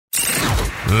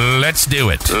Let's do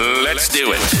it. Let's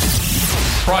do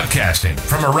it. Broadcasting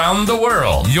from around the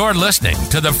world, you're listening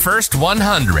to The First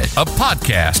 100, a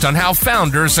podcast on how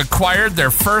founders acquired their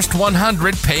first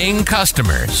 100 paying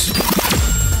customers.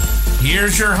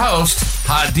 Here's your host,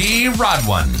 Hadi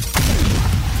Radwan.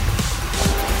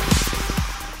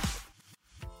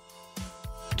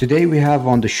 Today we have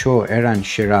on the show Eran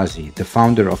Shirazi, the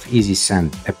founder of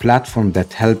EasySend, a platform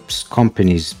that helps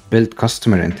companies build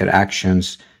customer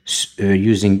interactions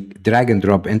using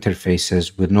drag-and-drop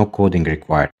interfaces with no coding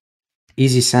required.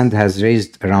 EasySend has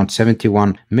raised around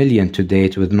 $71 million to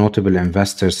date with notable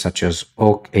investors such as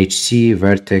Oak HC,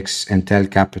 Vertex, Intel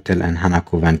Capital, and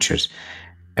Hanako Ventures.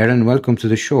 Eran, welcome to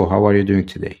the show. How are you doing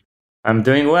today? I'm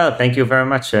doing well. Thank you very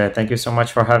much. Thank you so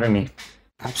much for having me.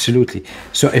 Absolutely.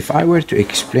 So if I were to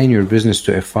explain your business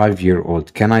to a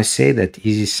 5-year-old, can I say that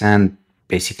EasySend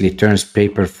basically turns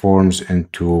paper forms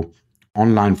into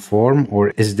online form, or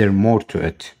is there more to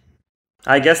it?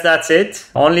 I guess that's it.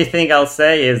 Only thing I'll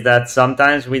say is that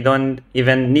sometimes we don't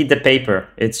even need the paper.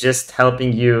 It's just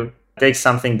helping you take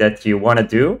something that you want to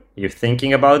do, you're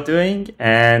thinking about doing,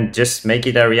 and just make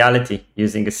it a reality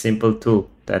using a simple tool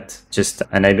that just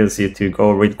enables you to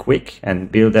go real quick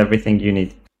and build everything you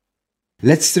need.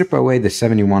 Let's strip away the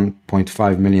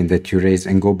 $71.5 million that you raised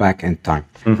and go back in time.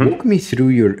 Walk me through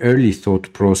your early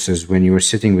thought process when you were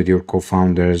sitting with your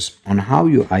co-founders on how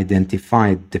you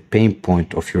identified the pain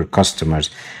point of your customers.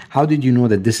 How did you know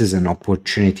that this is an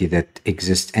opportunity that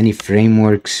exists? Any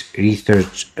frameworks,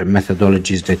 research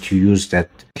methodologies that you used that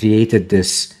created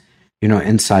this,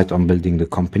 insight on building the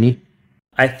company?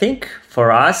 I think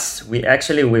for us,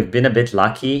 we've been a bit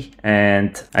lucky,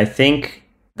 and I think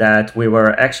that we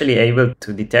were actually able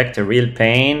to detect a real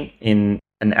pain in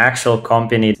an actual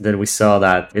company that we saw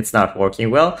that it's not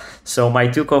working well. So my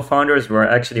two co-founders were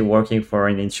actually working for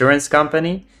an insurance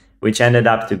company, which ended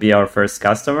up to be our first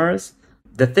customers.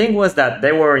 The thing was that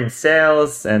they were in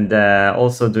sales and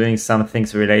also doing some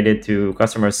things related to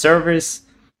customer service.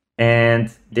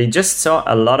 And they just saw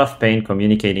a lot of pain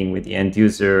communicating with the end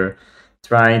user.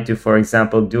 Trying to, for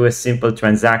example, do a simple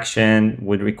transaction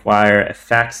would require a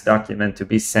fax document to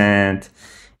be sent.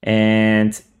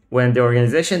 And when the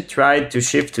organization tried to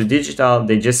shift to digital,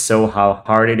 they just saw how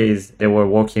hard it is. They were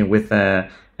working with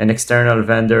an external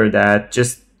vendor that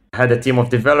just had a team of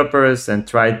developers and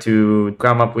tried to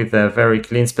come up with a very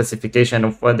clean specification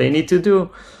of what they need to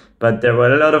do. But there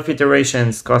were a lot of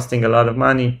iterations costing a lot of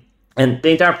money. And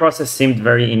the entire process seemed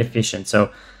very inefficient.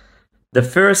 So the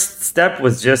first step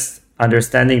was just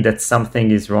understanding that something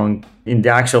is wrong in the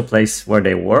actual place where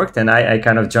they worked. And I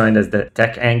kind of joined as the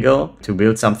tech angle to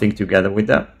build something together with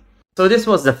them. So this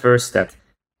was the first step.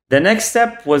 The next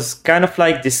step was kind of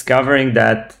like discovering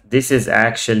that this is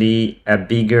actually a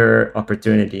bigger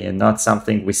opportunity and not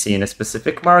something we see in a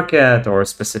specific market or a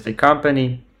specific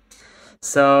company.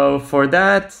 So for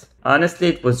that, honestly,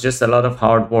 it was just a lot of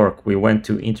hard work. We went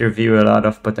to interview a lot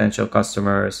of potential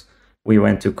customers. We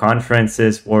went to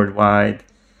conferences worldwide.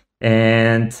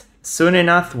 And soon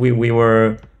enough, we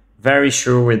were very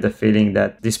sure with the feeling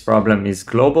that this problem is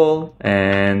global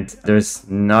and there's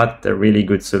not a really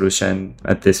good solution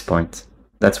at this point.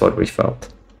 That's what we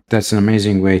felt. That's an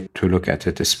amazing way to look at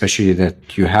it, especially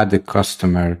that you had the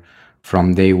customer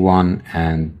from day one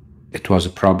and it was a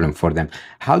problem for them.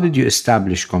 How did you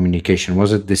establish communication?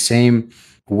 Was it the same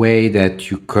way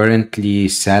that you currently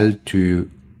sell to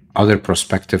other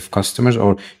prospective customers,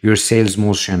 or your sales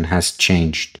motion has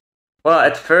changed? Well,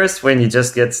 at first, when you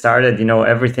just get started,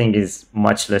 everything is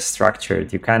much less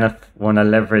structured. You kind of want to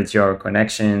leverage your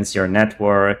connections, your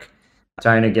network,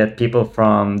 trying to get people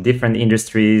from different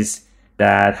industries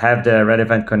that have the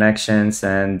relevant connections.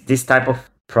 And this type of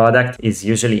product is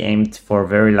usually aimed for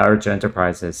very large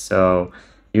enterprises. So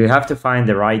you have to find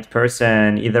the right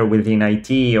person, either within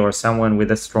IT or someone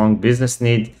with a strong business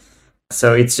need.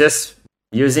 So it's just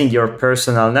using your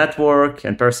personal network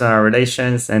and personal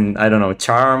relations and,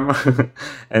 charm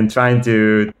and trying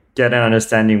to get an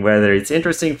understanding whether it's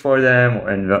interesting for them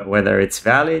and whether it's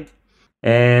valid.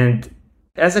 And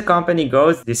as a company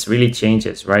goes, this really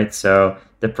changes, right? So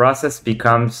the process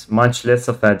becomes much less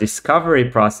of a discovery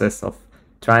process of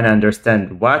trying to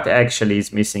understand what actually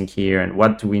is missing here and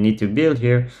what do we need to build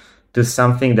here, to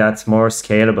something that's more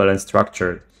scalable and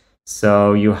structured.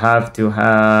 So you have to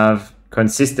have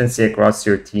consistency across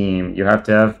your team. You have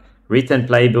to have written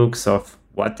playbooks of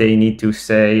what they need to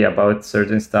say about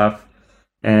certain stuff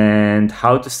and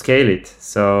how to scale it.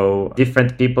 So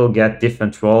different people get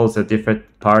different roles at different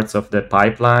parts of the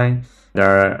pipeline.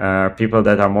 There are people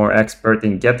that are more expert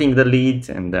in getting the lead,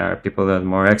 and there are people that are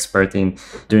more expert in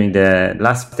doing the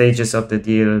last stages of the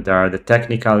deal. There are the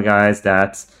technical guys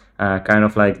that kind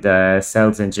of like the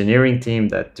sales engineering team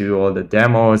that do all the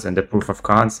demos and the proof of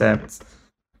concepts.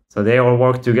 So they all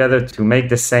work together to make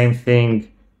the same thing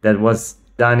that was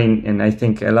done in I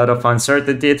think, a lot of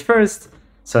uncertainty at first.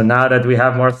 So now that we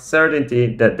have more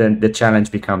certainty, that then the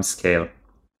challenge becomes scale.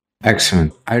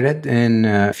 Excellent. I read in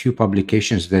a few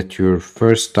publications that your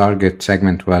first target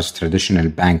segment was traditional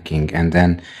banking, and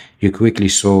then you quickly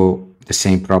saw the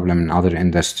same problem in other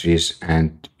industries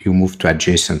and you moved to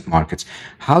adjacent markets.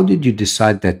 How did you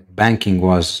decide that banking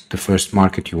was the first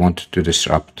market you wanted to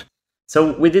disrupt?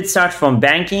 So we did start from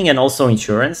banking and also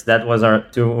insurance. That was our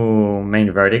two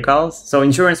main verticals. So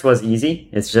insurance was easy.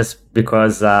 It's just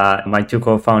because my two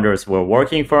co-founders were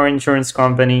working for an insurance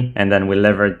company, and then we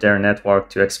leveraged their network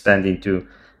to expand into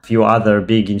a few other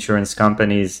big insurance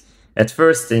companies. At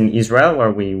first in Israel,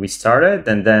 where we started,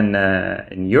 and then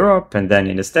in Europe, and then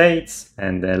in the States,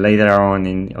 and later on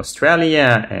in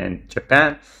Australia and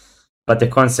Japan. But the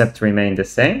concept remained the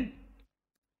same.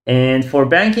 And for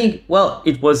banking, well,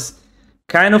 it was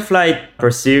kind of like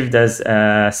perceived as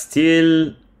a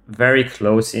still very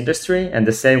close industry, and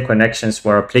the same connections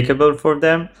were applicable for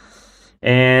them.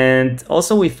 And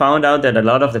also we found out that a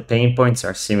lot of the pain points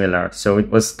are similar. So it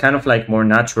was kind of like more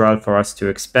natural for us to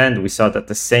expand. We saw that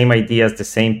the same ideas, the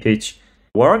same pitch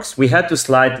works. We had to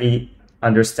slightly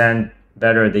understand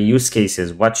better the use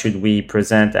cases. What should we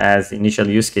present as initial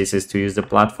use cases to use the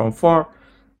platform for?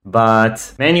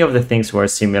 But many of the things were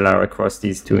similar across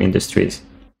these two industries.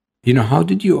 How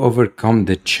did you overcome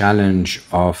the challenge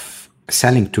of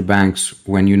selling to banks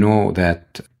when you know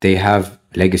that they have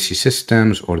legacy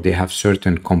systems or they have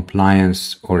certain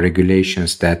compliance or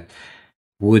regulations that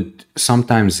would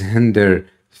sometimes hinder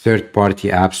third-party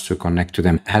apps to connect to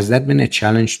them? Has that been a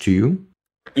challenge to you?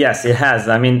 Yes, it has.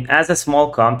 I mean, as a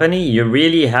small company, you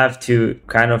really have to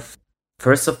kind of,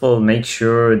 first of all, make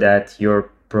sure that you're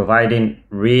providing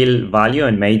real value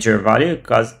and major value,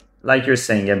 because like you're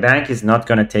saying, a bank is not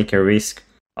going to take a risk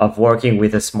of working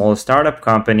with a small startup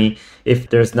company if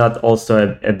there's not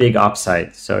also a big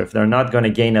upside. So if they're not going to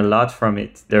gain a lot from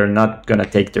it, they're not going to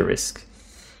take the risk.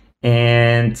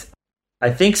 And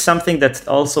I think something that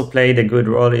also played a good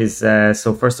role is,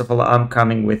 so first of all, I'm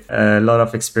coming with a lot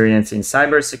of experience in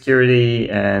cybersecurity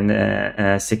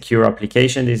and secure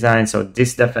application design. So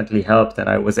this definitely helped, and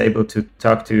I was able to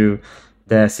talk to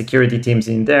the security teams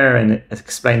in there and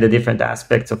explain the different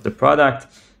aspects of the product.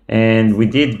 And we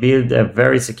did build a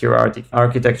very secure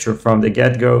architecture from the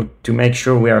get-go to make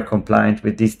sure we are compliant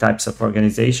with these types of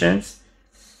organizations.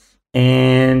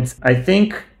 And I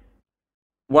think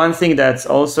one thing that's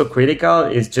also critical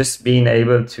is just being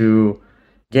able to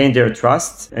gain their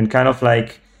trust and kind of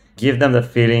like give them the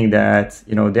feeling that,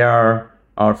 they are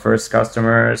our first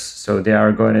customers. So they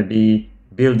are going to be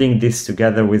building this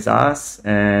together with us,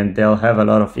 and they'll have a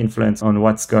lot of influence on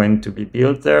what's going to be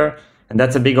built there. And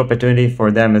that's a big opportunity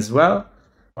for them as well.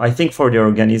 I think for the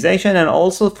organization and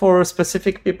also for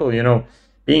specific people,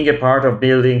 being a part of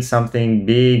building something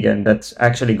big and that's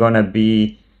actually going to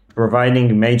be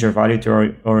providing major value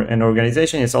to an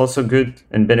organization is also good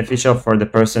and beneficial for the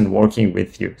person working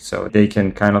with you. So they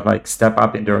can kind of like step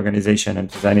up in the organization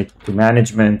and present it to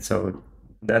management. So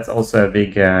that's also a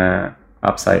big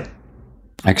upside.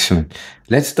 Excellent.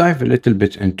 Let's dive a little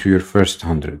bit into your first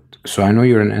 100. So I know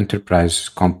you're an enterprise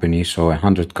company, so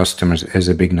 100 customers is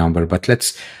a big number, but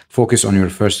let's focus on your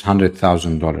first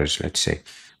 $100,000, let's say.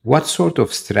 What sort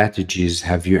of strategies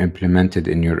have you implemented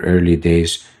in your early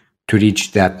days to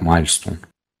reach that milestone?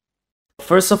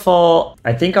 First of all,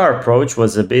 I think our approach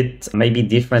was a bit maybe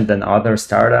different than other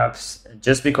startups,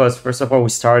 just because, first of all, we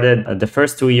started the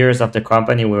first 2 years of the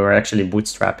company, we were actually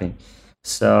bootstrapping.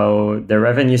 So the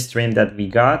revenue stream that we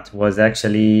got was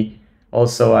actually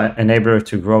also an enabler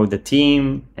to grow the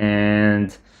team,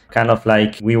 and kind of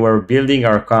like we were building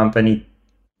our company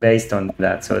based on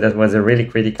that. So that was a really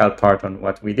critical part on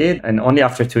what we did. And only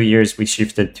after 2 years, we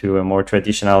shifted to a more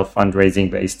traditional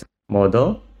fundraising based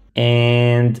model.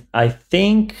 And I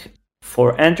think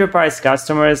for enterprise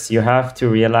customers, you have to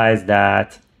realize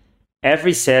that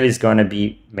every sale is going to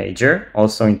be major,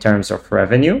 also in terms of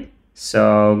revenue.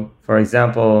 So, for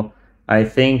example, I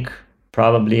think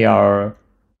probably our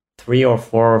 3 or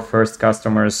 4 first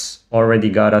customers already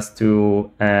got us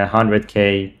to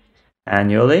 $100K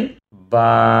annually,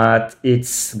 but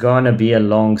it's going to be a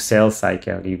long sales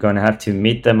cycle. You're going to have to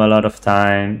meet them a lot of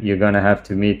time. You're going to have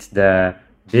to meet the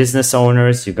business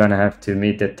owners. You're going to have to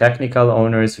meet the technical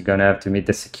owners. You're going to have to meet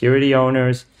the security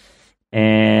owners.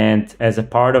 And as a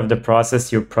part of the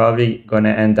process, you're probably going to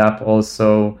end up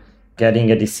also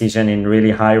getting a decision in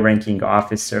really high-ranking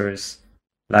officers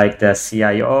like the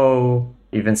CIO,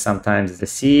 even sometimes the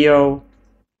CEO.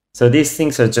 So these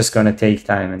things are just going to take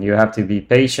time, and you have to be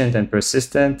patient and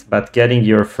persistent, but getting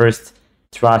your first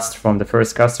trust from the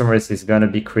first customers is going to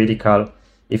be critical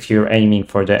if you're aiming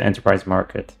for the enterprise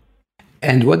market.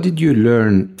 And what did you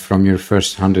learn from your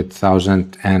first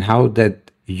 100,000, and how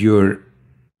did your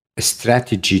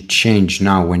strategy change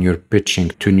now when you're pitching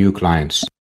to new clients?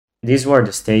 These were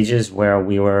the stages where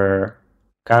we were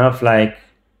kind of like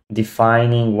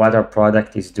defining what our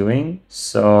product is doing.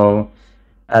 So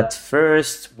at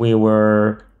first, we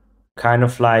were kind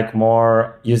of like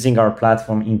more using our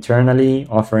platform internally,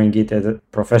 offering it as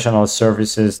professional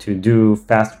services to do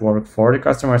fast work for the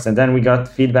customers. And then we got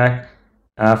feedback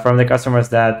from the customers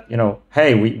that,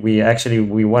 hey,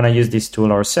 we want to use this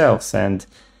tool ourselves. And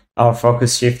our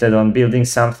focus shifted on building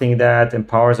something that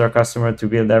empowers our customer to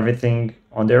build everything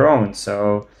on their own.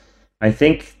 So I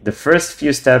think the first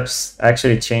few steps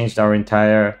actually changed our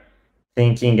entire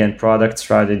thinking and product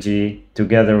strategy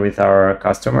together with our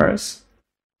customers.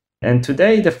 And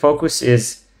today the focus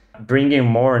is bringing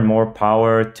more and more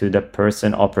power to the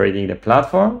person operating the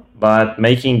platform, but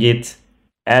making it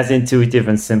as intuitive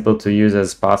and simple to use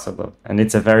as possible. And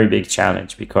it's a very big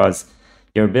challenge because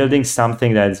you're building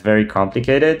something that is very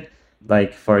complicated.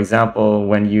 Like, for example,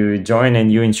 when you join a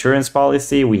new insurance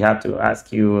policy, we have to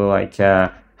ask you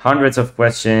hundreds of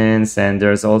questions, and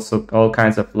there's also all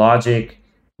kinds of logic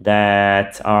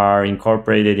that are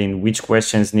incorporated in which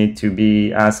questions need to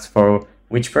be asked for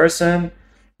which person.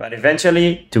 But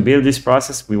eventually, to build this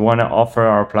process, we want to offer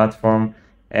our platform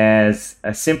as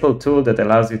a simple tool that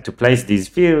allows you to place these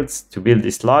fields, to build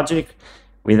this logic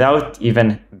without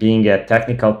even being a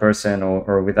technical person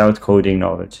or without coding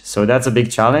knowledge. So that's a big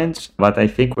challenge, but I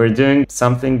think we're doing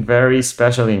something very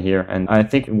special in here. And I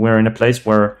think we're in a place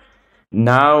where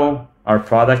now our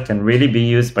product can really be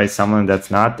used by someone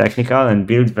that's not technical and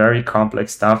build very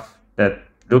complex stuff that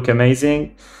look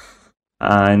amazing.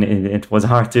 And it was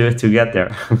hard to get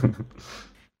there.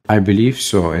 I believe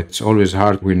so. It's always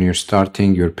hard when you're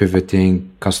starting, you're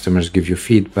pivoting, customers give you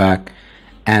feedback.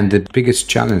 And the biggest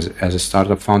challenge as a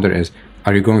startup founder is,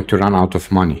 are you going to run out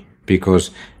of money? Because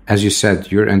as you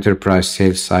said, your enterprise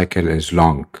sales cycle is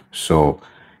long. So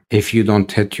if you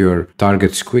don't hit your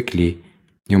targets quickly,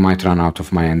 you might run out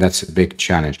of money. And that's a big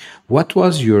challenge. What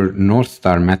was your North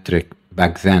Star metric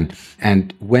back then?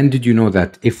 And when did you know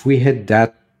that if we hit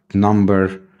that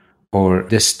number or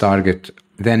this target,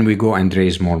 then we go and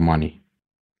raise more money?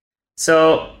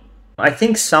 So I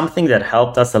think something that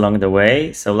helped us along the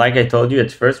way. So like I told you,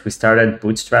 at first, we started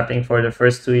bootstrapping for the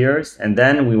first 2 years. And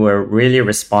then we were really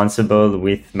responsible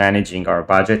with managing our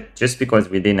budget just because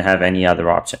we didn't have any other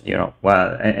option.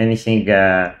 Anything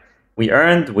we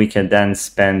earned, we can then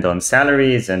spend on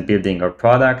salaries and building our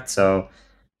product. So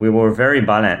we were very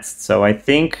balanced. So I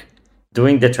think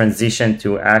doing the transition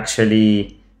to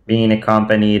actually being a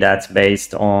company that's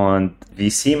based on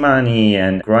VC money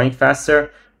and growing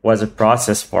faster was a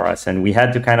process for us. And we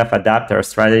had to kind of adapt our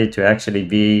strategy to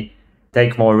actually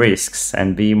take more risks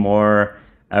and be more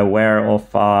aware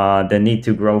of the need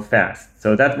to grow fast.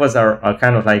 So that was our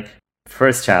kind of like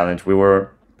first challenge. We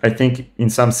were, I think, in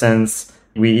some sense,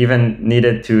 we even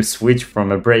needed to switch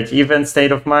from a break-even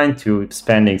state of mind to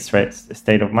spending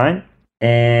state of mind.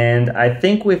 And I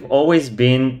think we've always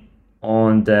been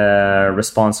on the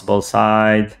responsible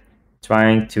side,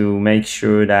 trying to make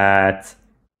sure that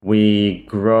we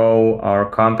grow our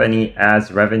company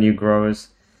as revenue grows.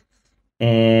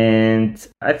 And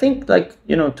I think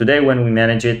today when we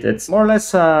manage it, it's more or less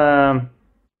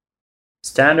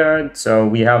standard. So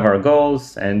we have our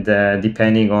goals, and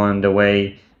depending on the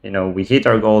way, we hit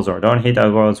our goals or don't hit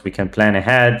our goals, we can plan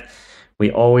ahead.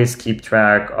 We always keep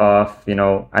track of,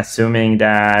 assuming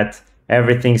that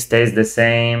everything stays the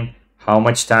same, how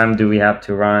much time do we have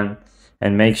to run,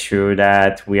 and make sure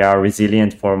that we are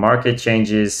resilient for market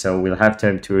changes, so we'll have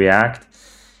time to react.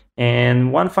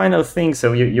 And one final thing,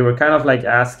 so you were kind of like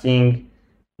asking,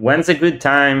 when's a good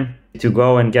time to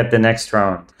go and get the next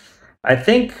round? I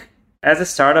think as a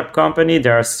startup company,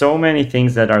 there are so many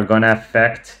things that are going to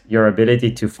affect your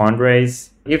ability to fundraise,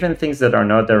 even things that are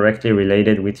not directly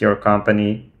related with your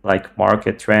company, like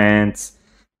market trends.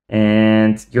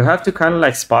 And you have to kind of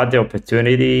like spot the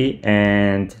opportunity,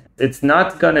 and it's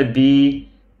not going to be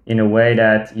in a way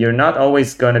that you're not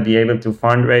always going to be able to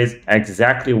fundraise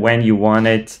exactly when you want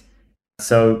it.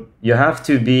 So you have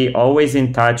to be always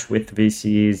in touch with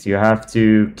VCs. You have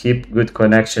to keep good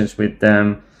connections with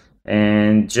them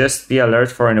and just be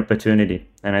alert for an opportunity.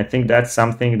 And I think that's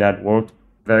something that worked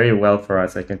very well for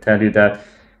us. I can tell you that,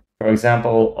 for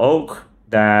example, Oak,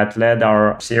 that led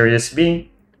our Series B,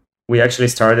 we actually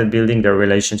started building the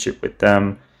relationship with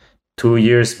them 2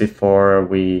 years before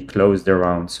we closed the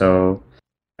round. So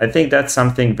I think that's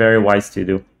something very wise to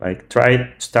do. Like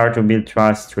start to build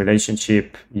trust,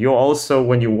 relationship. You also,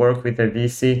 when you work with a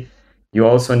VC, you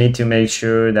also need to make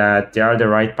sure that they are the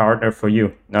right partner for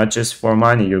you, not just for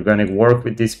money. You're going to work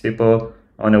with these people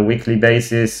on a weekly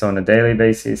basis, on a daily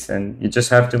basis, and you just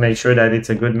have to make sure that it's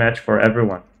a good match for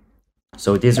everyone.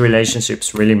 So these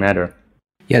relationships really matter.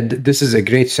 Yeah, this is a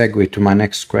great segue to my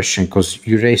next question, because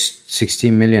you raised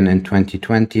 16 million in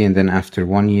 2020, and then after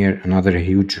 1 year, another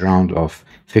huge round of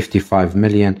 55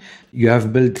 million. You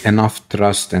have built enough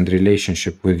trust and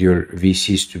relationship with your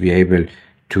VCs to be able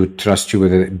to trust you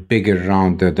with a bigger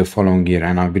round the following year.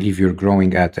 And I believe you're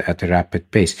growing at a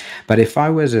rapid pace. But if I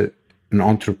was an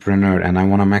entrepreneur and I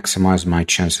want to maximize my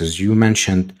chances, you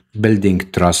mentioned building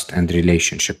trust and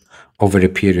relationship over a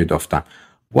period of time.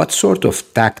 What sort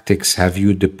of tactics have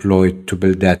you deployed to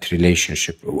build that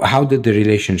relationship? How did the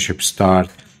relationship start?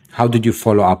 How did you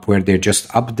follow up? Were there just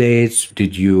updates?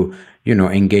 Did you,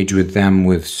 engage with them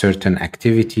with certain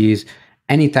activities?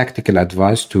 Any tactical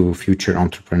advice to future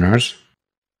entrepreneurs?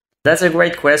 That's a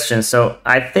great question. So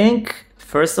I think,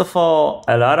 first of all,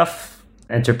 a lot of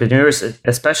entrepreneurs,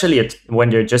 especially when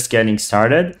they're just getting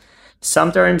started,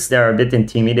 sometimes they're a bit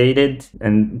intimidated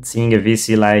and seeing a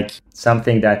VC like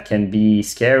something that can be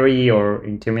scary or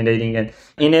intimidating. And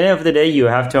in the end of the day, you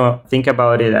have to think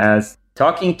about it as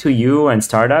talking to you and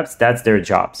startups. That's their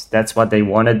jobs. That's what they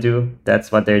want to do.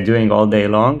 That's what they're doing all day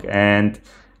long. And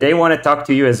they want to talk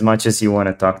to you as much as you want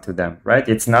to talk to them, right?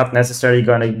 It's not necessarily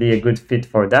going to be a good fit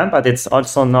for them, but it's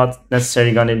also not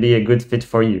necessarily going to be a good fit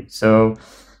for you. So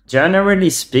generally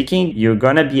speaking, you're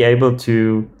going to be able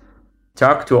to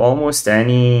talk to almost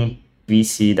any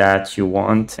VC that you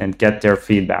want and get their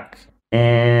feedback.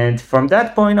 And from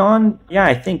that point on,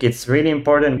 I think it's really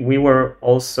important. We were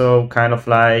also kind of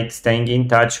like staying in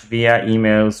touch via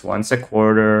emails once a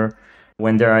quarter.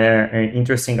 When there are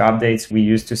interesting updates, we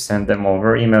used to send them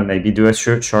over email, maybe do a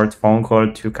short phone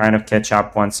call to kind of catch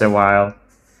up once a while.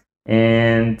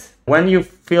 And when you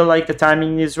feel like the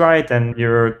timing is right and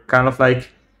you're kind of like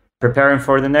preparing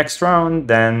for the next round,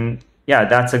 then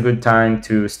that's a good time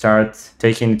to start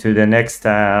taking to the next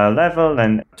level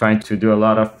and trying to do a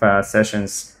lot of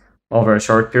sessions over a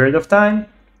short period of time.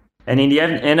 And in the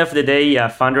end of the day,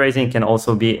 fundraising can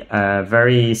also be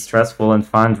very stressful and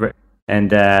fun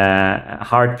and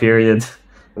hard period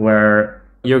where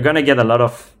you're going to get a lot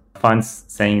of funds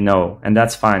saying no. And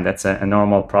that's fine. That's a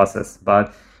normal process.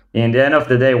 But in the end of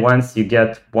the day, once you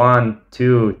get 1,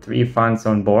 2, 3 funds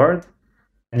on board,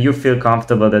 and you feel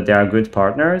comfortable that they are good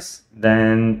partners,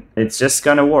 then it's just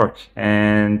going to work.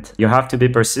 And you have to be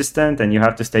persistent and you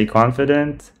have to stay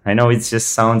confident. I know it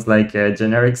just sounds like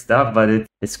generic stuff, but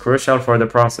it's crucial for the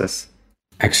process.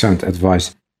 Excellent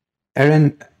advice.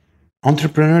 Eran,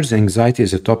 entrepreneurs' anxiety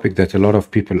is a topic that a lot of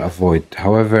people avoid.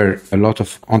 However, a lot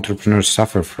of entrepreneurs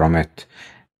suffer from it.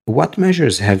 What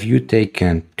measures have you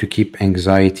taken to keep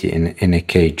anxiety in a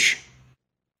cage?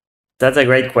 That's a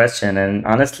great question. And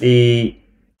honestly,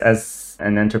 as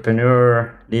an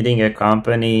entrepreneur leading a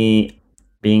company,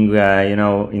 being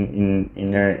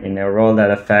in a role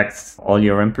that affects all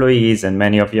your employees and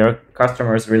many of your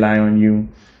customers rely on you,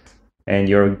 and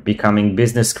you're becoming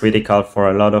business critical for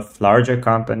a lot of larger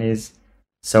companies,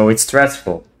 so it's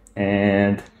stressful.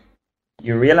 And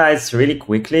you realize really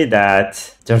quickly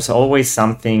that there's always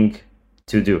something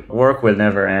to do. Work will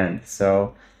never end.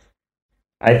 So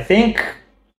I think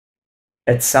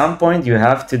at some point, you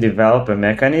have to develop a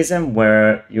mechanism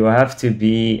where you have to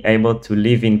be able to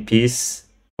live in peace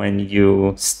when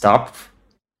you stop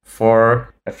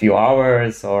for a few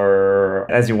hours or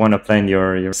as you want to plan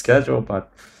your schedule,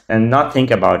 and not think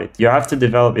about it. You have to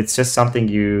develop, it's just something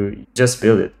you just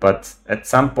build it. But at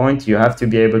some point, you have to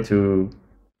be able to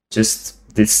just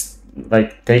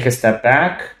take a step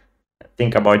back,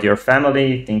 think about your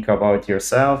family, think about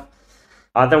yourself.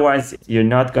 Otherwise, you're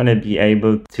not going to be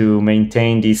able to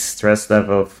maintain this stress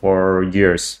level for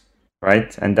years,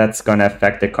 right? And that's going to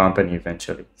affect the company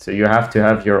eventually. So you have to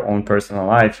have your own personal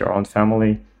life, your own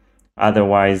family.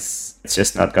 Otherwise, it's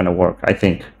just not going to work, I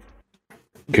think.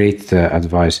 Great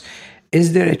advice.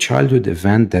 Is there a childhood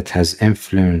event that has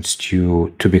influenced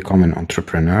you to become an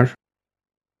entrepreneur?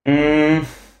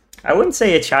 I wouldn't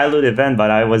say a childhood event,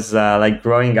 but I was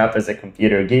growing up as a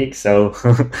computer geek. So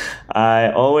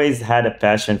I always had a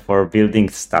passion for building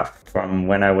stuff. From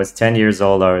when I was 10 years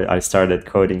old, I started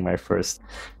coding my first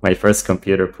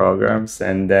computer programs.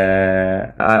 And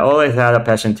I always had a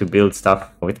passion to build stuff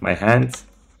with my hands.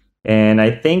 And I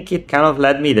think it kind of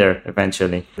led me there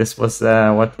eventually. This was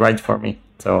what right for me.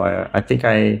 So I think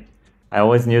I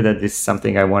always knew that this is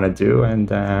something I want to do. And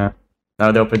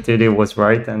now the opportunity was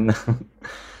right. And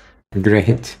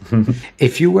Great.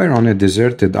 If you were on a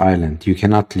deserted island, you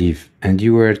cannot leave, and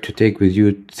you were to take with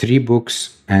you 3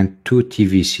 books and 2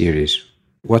 TV series,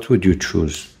 what would you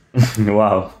choose?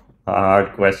 Wow, a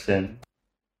hard question.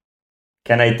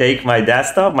 Can I take my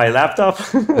desktop, my laptop?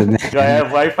 Do I have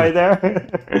Wi-Fi there?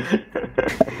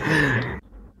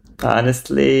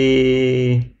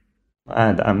 Honestly,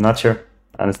 I'm not sure.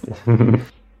 Honestly.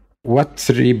 What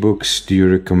 3 books do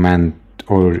you recommend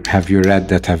or have you read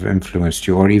that have influenced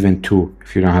you, or even 2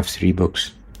 if you don't have 3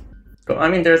 books? I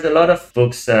mean, there's a lot of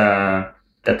books that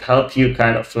help you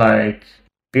kind of like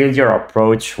build your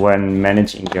approach when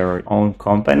managing your own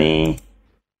company.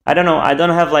 I don't know. I don't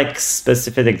have like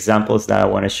specific examples that I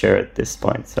want to share at this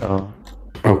point. So,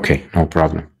 okay, no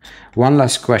problem. One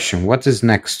last question. What is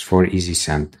next for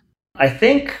EasySend? I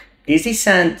think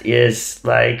EasySend is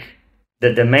like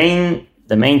the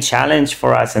main challenge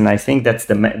for us, and I think that's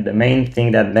the main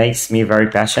thing that makes me very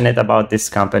passionate about this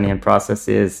company and process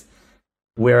is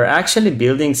we're actually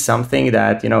building something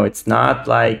that, it's not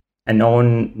like a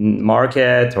known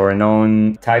market or a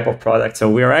known type of product. So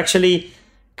we're actually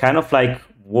kind of like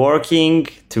working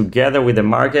together with the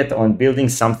market on building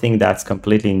something that's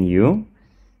completely new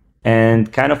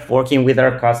and kind of working with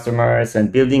our customers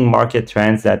and building market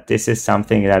trends that this is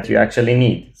something that you actually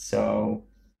need. So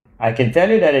I can tell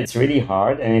you that it's really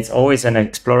hard, and it's always an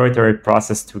exploratory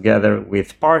process together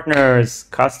with partners,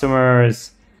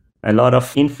 customers, a lot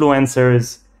of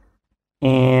influencers.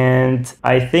 And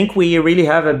I think we really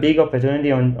have a big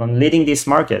opportunity on leading this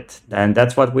market. And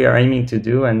that's what we are aiming to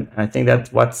do. And I think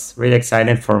that's what's really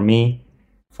exciting for me,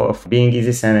 for being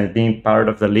EasySend and being part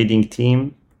of the leading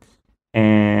team.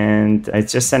 And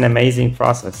it's just an amazing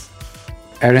process.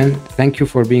 Eran, thank you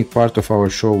for being part of our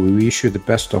show. We wish you the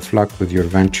best of luck with your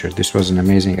venture. This was an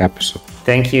amazing episode.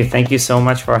 Thank you. Thank you so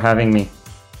much for having me.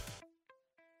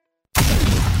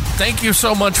 Thank you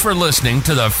so much for listening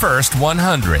to the First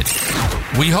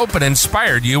 100. We hope it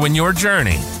inspired you in your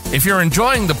journey. If you're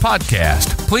enjoying the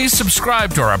podcast, please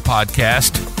subscribe to our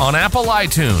podcast on Apple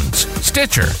iTunes,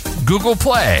 Stitcher, Google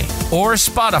Play, or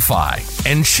Spotify,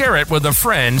 and share it with a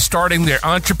friend starting their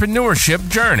entrepreneurship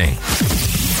journey.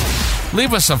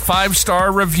 Leave us a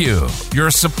 5-star review.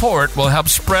 Your support will help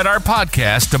spread our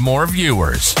podcast to more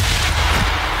viewers.